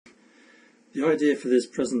The idea for this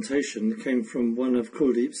presentation came from one of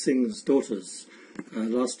Kuldeep Singh's daughters.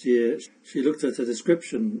 Last year she looked at a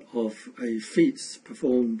description of a feat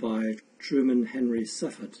performed by Truman Henry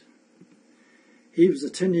Safford. He was a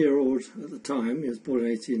 10-year-old at the time. He was born in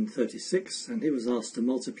 1836, and he was asked to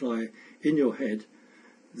multiply in your head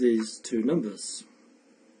these two numbers.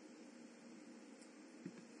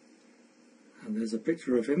 And there's a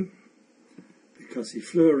picture of him, because he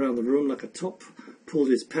flew around the room like a top, pulled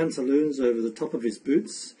his pantaloons over the top of his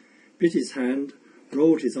boots, bit his hand,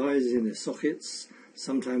 rolled his eyes in their sockets,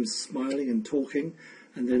 sometimes smiling and talking,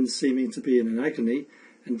 and then seeming to be in an agony,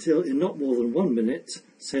 until in not more than 1 minute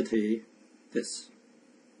said he this.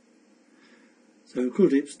 So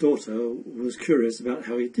Kuldeep's daughter was curious about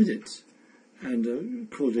how he did it, and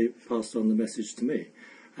Kuldeep passed on the message to me.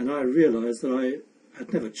 And I realised that I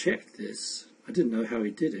had never checked this. I didn't know how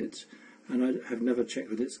he did it, and I have never checked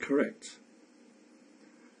that it's correct.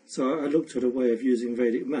 So I looked at a way of using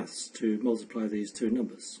Vedic maths to multiply these two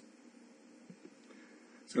numbers.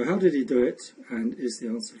 So how did he do it, and is the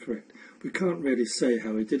answer correct? We can't really say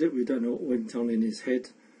how he did it. We don't know what went on in his head.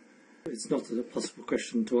 It's not a possible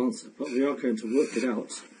question to answer, but we are going to work it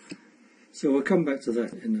out. So we'll come back to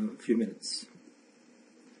that in a few minutes.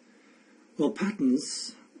 Well,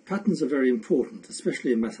 patterns are very important,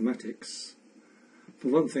 especially in mathematics. For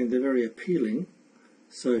one thing, they're very appealing.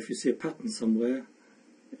 So if you see a pattern somewhere,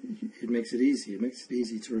 it makes it easy. It makes it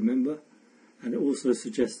easy to remember, and it also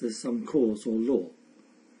suggests there's some cause or law.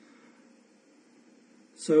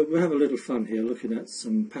 So we'll have a little fun here looking at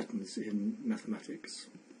some patterns in mathematics.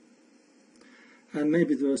 And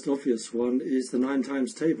maybe the most obvious one is the 9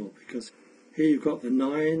 times table, because here you've got the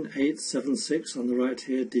 9, 8, 7, 6 on the right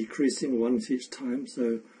here, decreasing 1 each time,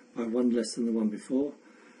 so by 1 less than the one before.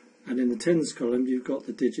 And in the tens column you've got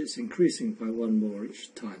the digits increasing by 1 more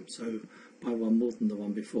each time, so by 1 more than the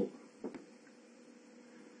one before.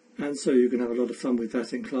 And so you can have a lot of fun with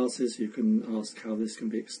that in classes. You can ask how this can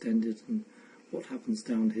be extended and what happens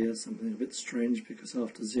down here, something a bit strange, because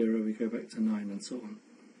after 0 we go back to 9 and so on.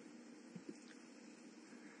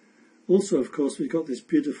 Also, of course, we've got this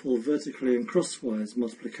beautiful vertically and crosswise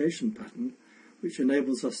multiplication pattern, which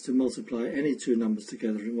enables us to multiply any two numbers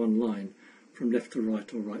together in one line, from left to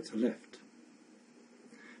right or right to left.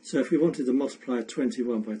 So if we wanted to multiply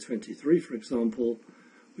 21 by 23, for example,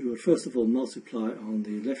 we would first of all multiply on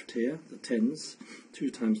the left here, the tens. 2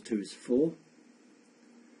 times 2 is 4.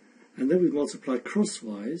 And then we multiply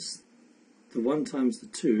crosswise, the 1 times the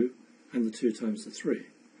 2 and the 2 times the 3.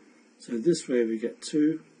 So this way we get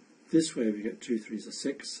 2, this way we get 2 3s are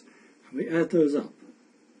 6, and we add those up.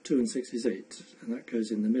 2 and 6 is 8, and that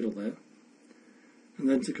goes in the middle there. And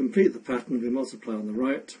then to complete the pattern we multiply on the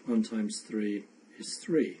right. 1 times 3 is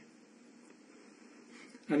 3.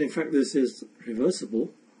 And in fact this is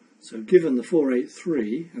reversible, so given the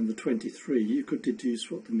 483 and the 23 you could deduce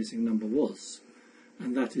what the missing number was,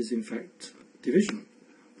 and that is in fact division.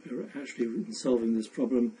 We're actually, in solving this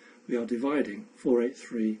problem, we are dividing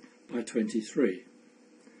 483 by 23.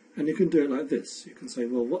 And you can do it like this. You can say,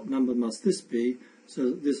 well, what number must this be so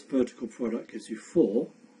that this vertical product gives you 4?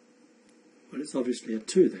 Well, it's obviously a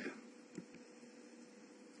 2 there.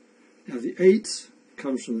 Now the 8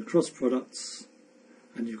 comes from the cross products,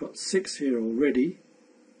 and you've got 6 here already,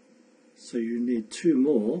 so you need 2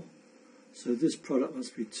 more. So this product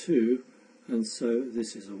must be 2, and so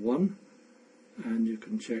this is a 1, and you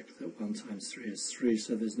can check that 1 times 3 is 3,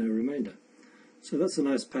 so there's no remainder. So that's a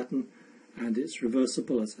nice pattern, and it's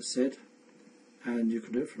reversible, as I said, and you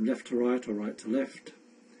can do it from left to right or right to left.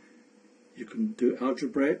 You can do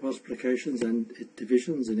algebraic multiplications and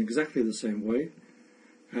divisions in exactly the same way,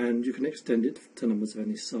 and you can extend it to numbers of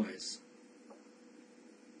any size.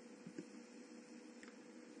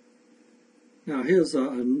 Now here's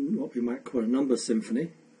what we might call a number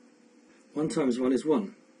symphony. 1 times 1 is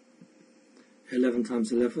 1. 11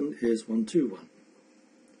 times 11 is 121.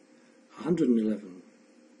 111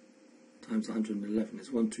 times 111 is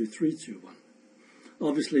 12321.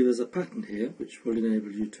 Obviously there's a pattern here which will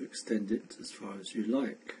enable you to extend it as far as you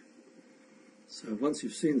like. So once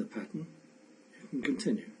you've seen the pattern, you can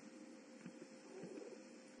continue.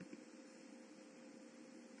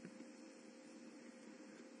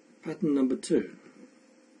 Pattern number 2.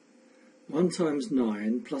 1 times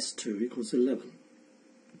 9 plus 2 equals 11.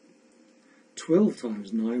 12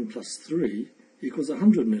 times 9 plus 3 equals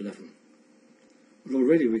 111. Well,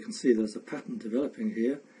 already we can see there's a pattern developing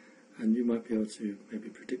here, and you might be able to maybe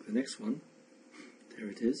predict the next one. There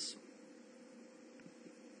it is.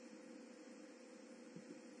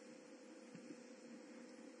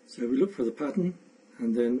 So we look for the pattern,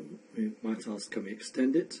 and then we might ask, can we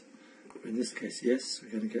extend it? In this case, yes,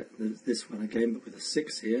 we're going to get this one again, but with a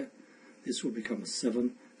 6 here. This will become a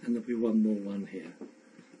 7, and there'll be one more 1 here.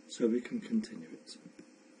 So we can continue it.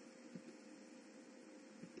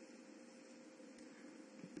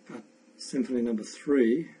 Symphony number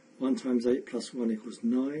 3, 1 times 8 plus 1 equals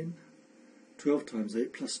 9. 12 times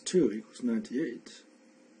 8 plus 2 equals 98.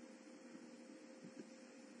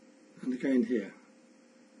 And again here,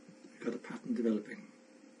 we've got a pattern developing.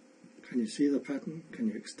 Can you see the pattern? Can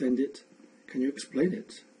you extend it? Can you explain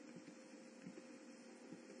it?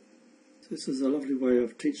 This is a lovely way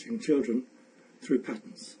of teaching children through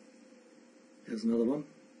patterns. Here's another one.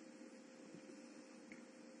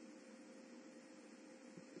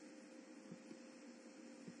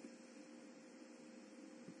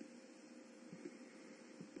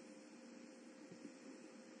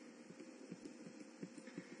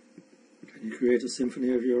 Can you create a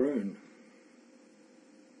symphony of your own?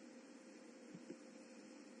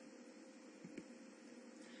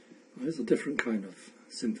 Well, here's a different kind of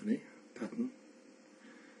symphony pattern.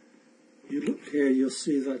 You look here, you'll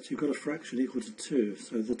see that you've got a fraction equal to 2,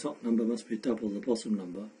 so the top number must be double the bottom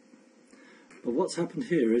number. But what's happened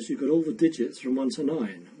here is you've got all the digits from 1 to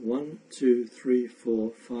 9. 1, 2, 3,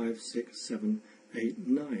 4, 5, 6, 7, 8,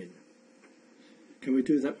 9. Can we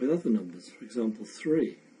do that with other numbers? For example,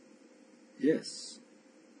 3. Yes.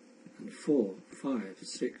 And 4, 5,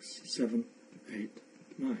 6, 7, 8,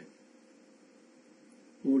 9.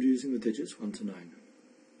 All using the digits 1 to 9.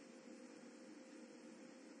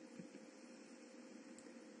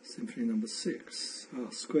 Symphony number 6.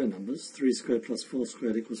 Square numbers. 3 squared plus 4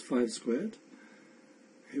 squared equals 5 squared.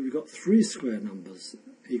 Here we've got 3 square numbers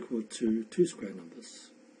equal to 2 square numbers.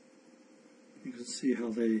 You can see how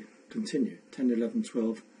they continue. 10, 11,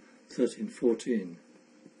 12, 13, 14.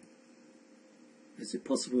 Is it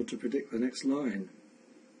possible to predict the next line?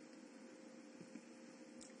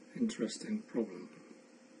 Interesting problem.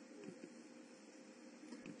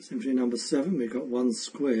 Symphony number 7, we've got 1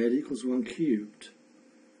 squared equals 1 cubed.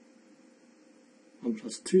 1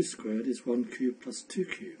 plus 2 squared is 1 cubed plus 2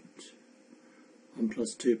 cubed. 1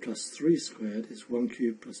 plus 2 plus 3 squared is 1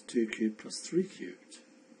 cubed plus 2 cubed plus 3 cubed.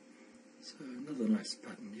 So another nice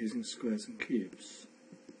pattern using squares and cubes.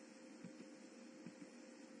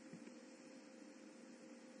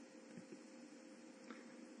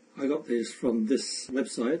 I got these from this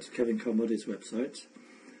website, Kevin Carmody's website,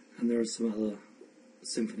 and there are some other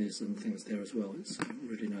symphonies and things there as well. It's a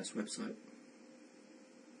really nice website.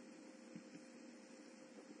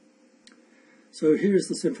 So here is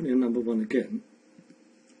the symphony number 1 again,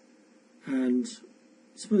 and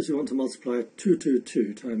suppose you want to multiply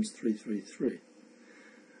 222 times 333.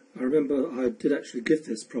 I remember I did actually give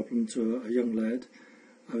this problem to a young lad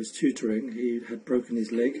I was tutoring. He had broken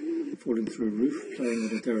his leg, falling through a roof, playing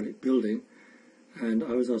in a derelict building, and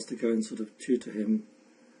I was asked to go and sort of tutor him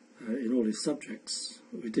in all his subjects.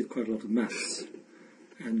 We did quite a lot of maths,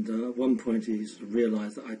 and at one point he sort of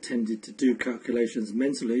realised that I tended to do calculations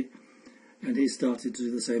mentally, and he started to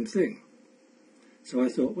do the same thing. So I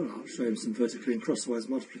thought, well, I'll show him some vertically and crosswise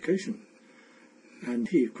multiplication. And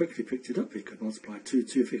he quickly picked it up. He could multiply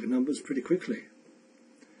two-figure numbers pretty quickly.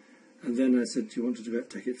 And then I said, do you want to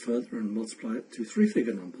take it further and multiply it to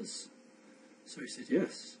 3-figure numbers? So he said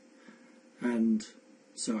yes. And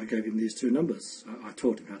so I gave him these 2 numbers. I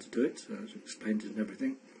taught him how to do it, explained it and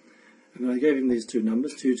everything. And then I gave him these 2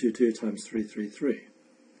 numbers, 222 times 333.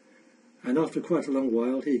 And after quite a long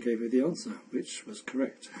while, he gave me the answer, which was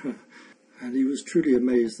correct. And he was truly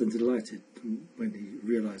amazed and delighted when he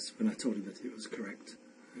realised, when I told him that it was correct.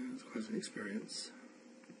 It was quite an experience.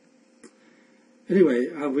 Anyway,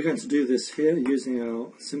 we're going to do this here using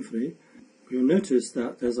our symphony. You'll notice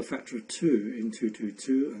that there's a factor of 2 in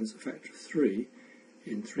 222 and there's a factor of 3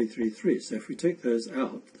 in 333. So if we take those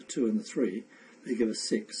out, the 2 and the 3, they give us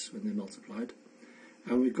 6 when they're multiplied.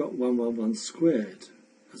 And we've got 111 squared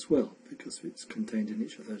as well, because it's contained in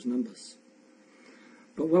each of those numbers.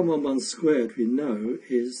 But 111 squared, we know,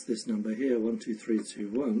 is this number here,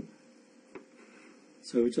 12321.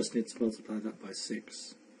 So we just need to multiply that by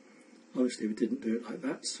 6. Obviously we didn't do it like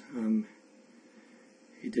that.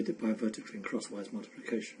 He did it by vertically and crosswise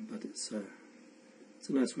multiplication, but it's a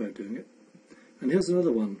nice way of doing it. And here's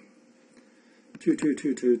another one.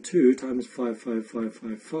 22222 times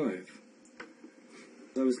 55555.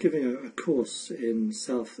 I was giving a course in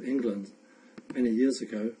South England many years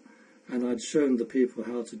ago, and I'd shown the people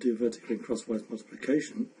how to do vertically and crosswise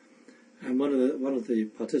multiplication. And one of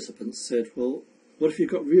the participants said, well, what if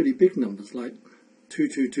you've got really big numbers like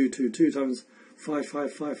 22222 times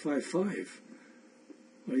 55555?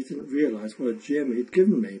 Well, he didn't realise what a gem he'd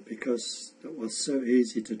given me, because that was so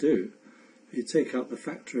easy to do. you take out the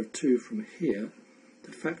factor of 2 from here,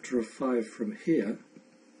 the factor of 5 from here,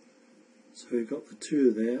 so you've got the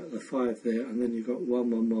 2 there, the 5 there, and then you've got 1,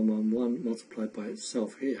 1, 1, 1, 1 multiplied by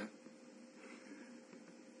itself here.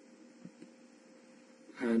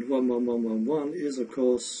 And 1, 1, 1, 1, 1 is, of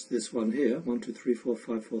course, this one here, 1, 2, 3, 4,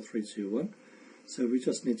 5, 4, 3, 2, 1. So we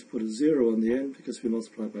just need to put a 0 on the end because we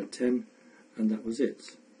multiplied by 10, and that was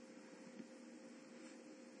it.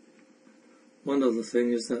 One other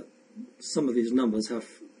thing is that some of these numbers have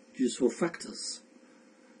useful factors.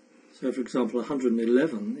 So, for example,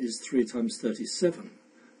 111 is 3 times 37,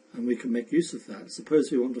 and we can make use of that.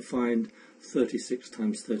 Suppose we want to find 36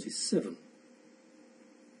 times 37.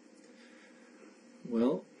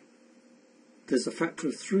 Well, there's a factor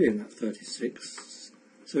of 3 in that 36,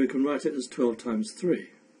 so we can write it as 12 times 3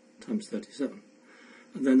 times 37.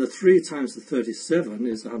 And then the 3 times the 37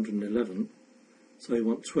 is 111, so we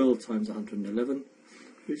want 12 times 111,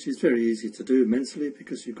 which is very easy to do mentally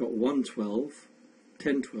because you've got 1 12,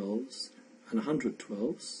 10 12s, and 100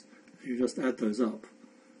 12s. You just add those up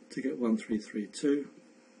to get 1332,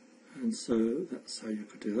 and so that's how you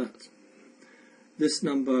could do that. This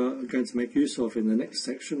number I'm going to make use of in the next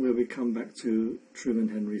section where we come back to Truman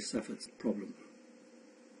Henry Safford's problem.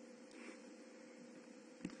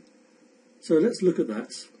 So let's look at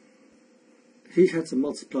that. He had to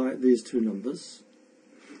multiply these two numbers,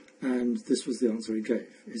 and this was the answer he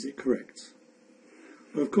gave. Is it correct?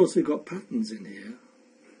 Well, of course, we've got patterns in here.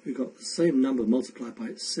 We've got the same number multiplied by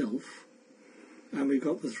itself, and we've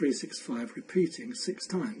got the 365 repeating 6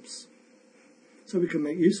 times. So we can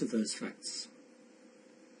make use of those facts.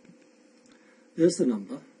 There's the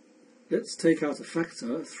number. Let's take out a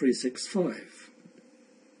factor, 365.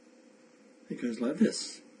 It goes like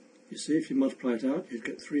this. You see, if you multiply it out, you'd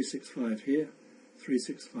get 365 here,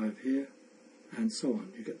 365 here, and so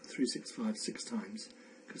on. You get the 365 6 times,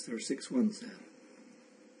 because there are 6 ones there.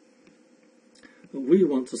 But we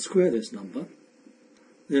want to square this number,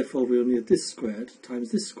 therefore we'll need this squared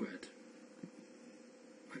times this squared,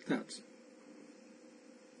 like that.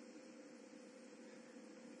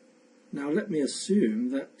 Now let me assume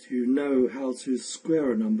that you know how to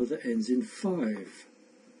square a number that ends in 5.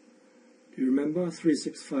 Do you remember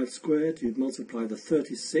 365 squared? You'd multiply the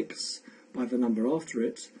 36 by the number after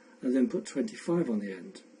it, and then put 25 on the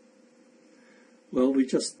end. Well, we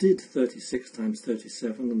just did 36 times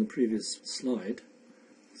 37 on the previous slide.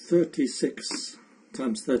 36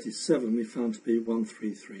 times 37 we found to be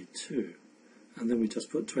 1332, and then we just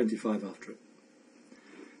put 25 after it.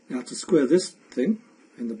 Now to square this thing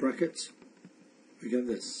in the bracket, we get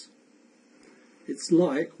this. It's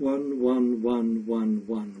like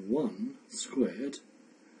 11111 squared,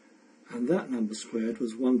 and that number squared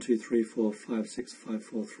was 1, 2, 3, 4, 5, 6, 5,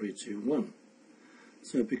 4, 3, 2, 1.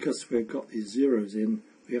 So because we've got these zeros in,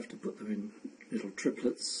 we have to put them in little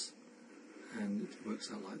triplets, and it works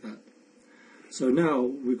out like that. So now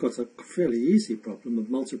we've got a fairly easy problem of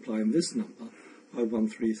multiplying this number by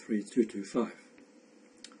 133225.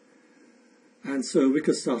 And so we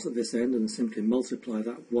could start at this end and simply multiply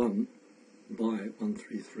that 1 by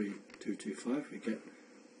 133225. We get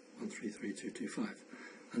 133225.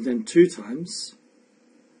 And then 2 times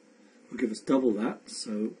will give us double that,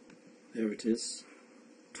 so there it is.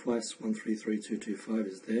 Twice 133225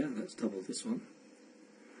 is there, that's double this one.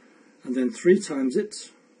 And then 3 times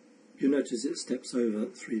it, you notice it steps over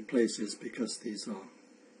 3 places because these are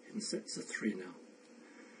in sets of 3 now.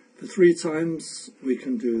 For 3 times we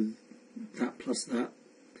can do that plus that,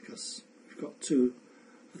 because we've got 2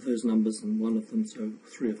 of those numbers and 1 of them, so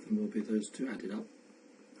 3 of them will be those 2 added up.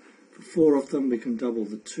 For 4 of them we can double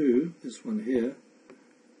the 2, this one here,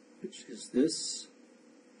 which is this.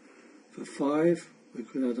 For 5 we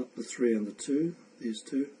could add up the 3 and the 2, these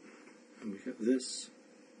 2, and we get this.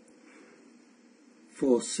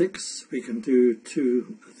 For 6 we can do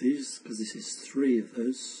 2 of these, because this is 3 of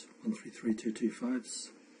those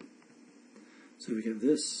 133225s. So we get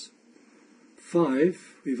this.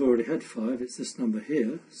 5, we've already had 5, it's this number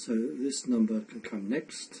here, so this number can come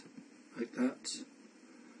next, like that.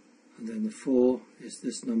 And then the 4 is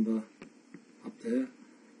this number up there,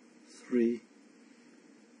 3,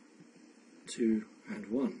 2, and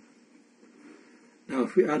 1. Now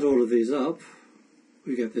if we add all of these up,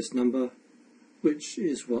 we get this number, which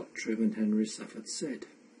is what Truman Henry Safford said.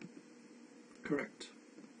 Correct.